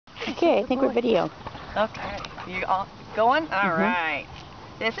Okay, I think we're video. Okay, you all going? All right.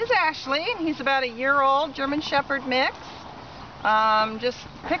 This is Ashleigh, and he's about a year-old German Shepherd mix. Just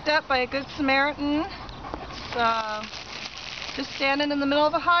picked up by a Good Samaritan. Just standing in the middle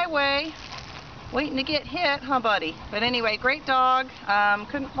of the highway, waiting to get hit, huh, buddy? But anyway, great dog.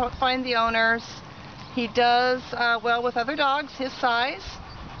 Couldn't find the owners. He does well with other dogs his size.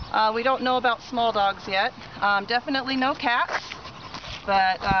 We don't know about small dogs yet. Definitely no cats,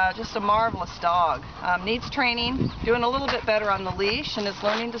 but just a marvelous dog. Needs training, doing a little bit better on the leash, and is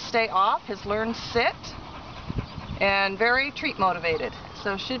learning to stay off. Has learned sit, and very treat motivated.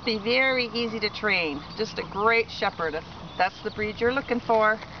 So should be very easy to train. Just a great shepherd. If that's the breed you're looking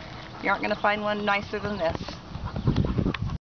for, you aren't going to find one nicer than this.